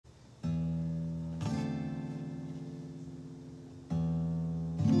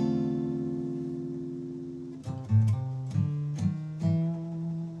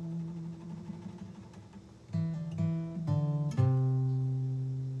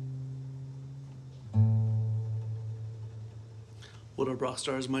What up, rock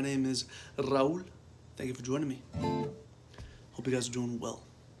stars? My name is Raul. Thank you for joining me. Hope you guys are doing well.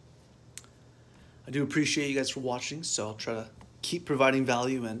 I do appreciate you guys for watching, so I'll try to keep providing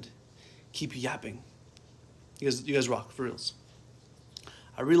value and keep yapping. You guys rock, for reals.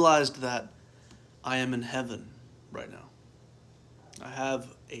 I realized that I am in heaven right now. I have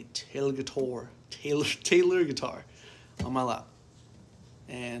a Taylor guitar on my lap.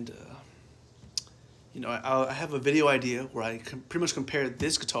 And, I have a video idea where I can pretty much compare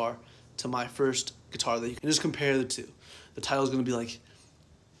this guitar to my first guitar that you can just compare the two. The title is going to be like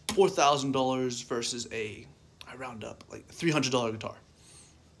 $4,000 versus I round up, like a $300 guitar.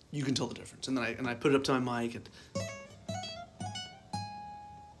 You can tell the difference. And then I put it up to my mic and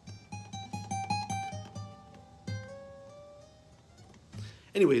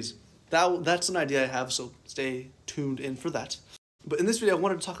anyways, that's an idea I have, so stay tuned in for that. But in this video, I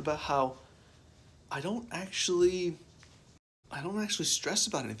wanted to talk about how I don't actually stress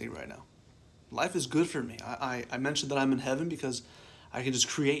about anything right now. Life is good for me. I mentioned that I'm in heaven because I can just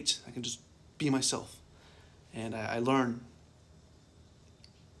create. I can just be myself. And I learn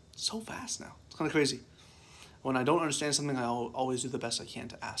so fast now. It's kind of crazy. When I don't understand something, I always do the best I can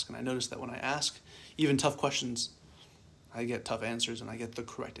to ask. And I notice that when I ask even tough questions, I get tough answers and I get the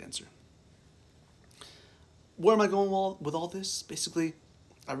correct answer. Where am I going with all this? Basically,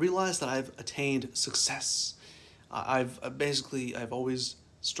 I realized that I've attained success. I've always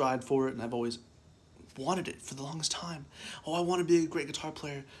strived for it, and I've always wanted it for the longest time. Oh, I want to be a great guitar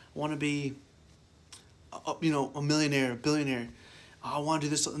player. I want to be, a millionaire, a billionaire. I want to do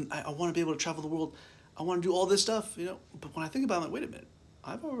this. I want to be able to travel the world. I want to do all this stuff, But when I think about it, I'm like, wait a minute.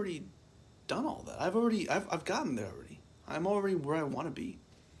 I've already done all that. I've gotten there already. I'm already where I want to be.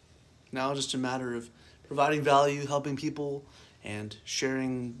 Now it's just a matter of providing value, helping people, and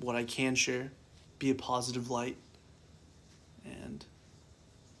sharing what I can share. Be a positive light. And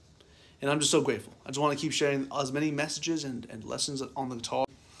I'm just so grateful. I just want to keep sharing as many messages and lessons on the guitar.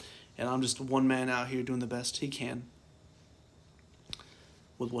 And I'm just one man out here doing the best he can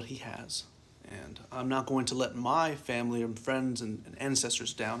with what he has. And I'm not going to let my family and friends and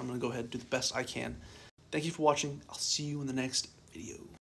ancestors down. I'm going to go ahead and do the best I can. Thank you for watching. I'll see you in the next video.